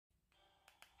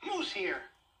close here.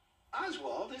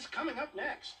 Oswald is coming up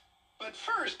next. But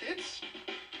first, it's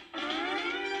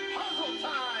puzzle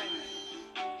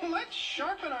time! Let's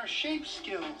sharpen our shape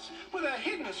skills with a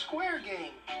hidden square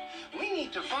game. We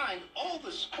need to find all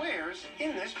the squares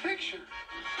in this picture.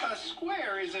 A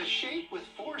square is a shape with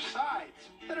 4 sides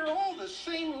that are all the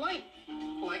same length,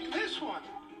 like this one.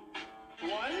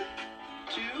 1,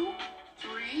 2,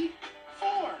 3,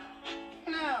 4.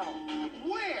 Now,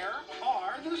 where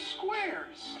are the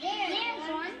squares? There's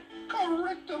one.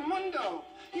 Correctamundo!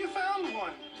 You found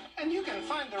one, and you can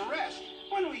find the rest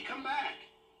when we come back.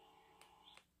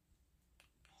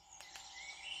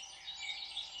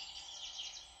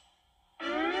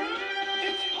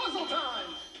 It's puzzle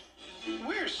time!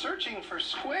 We're searching for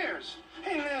squares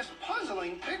in this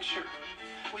puzzling picture.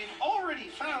 We've already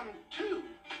found 2.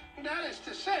 That is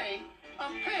to say, a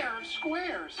pair of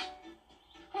squares.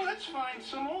 Let's find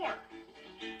some more.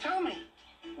 Tell me,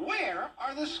 where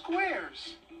are the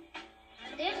squares?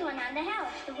 There's one on the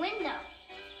house, the window.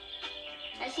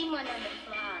 I see one on the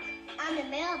front, on the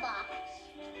mailbox.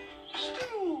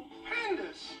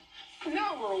 Stupendous!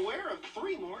 Now we're aware of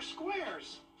 3 more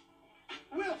squares.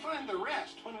 We'll find the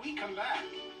rest when we come back.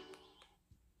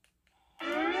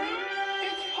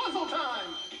 It's puzzle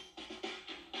time!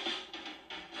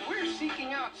 We're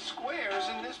seeking out squares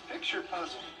in this picture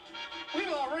puzzle. We've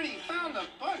already found a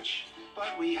bunch,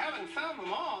 but we haven't found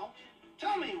them all.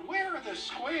 Tell me, where are the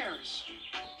squares?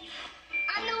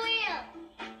 On the wheel.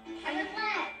 On the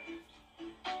flat.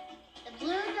 The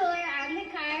blue door on the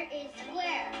car is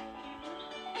square.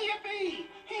 Yippee!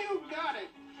 You got it!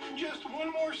 Just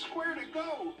one more square to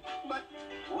go. But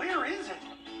where is it?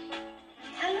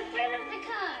 On the front of the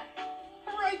car.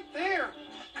 Right there!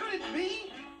 Could it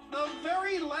be the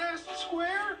very last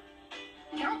square?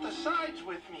 Count the sides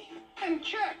with me and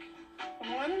check.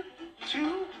 1,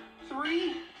 2,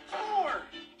 3, 4.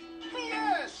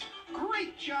 Yes!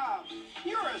 Great job!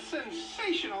 You're a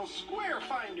sensational square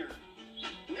finder.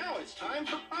 Now it's time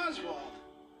for Oswald.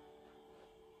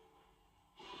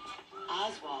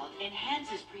 Oswald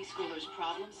enhances preschoolers'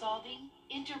 problem-solving,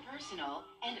 interpersonal,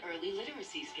 and early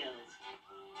literacy skills.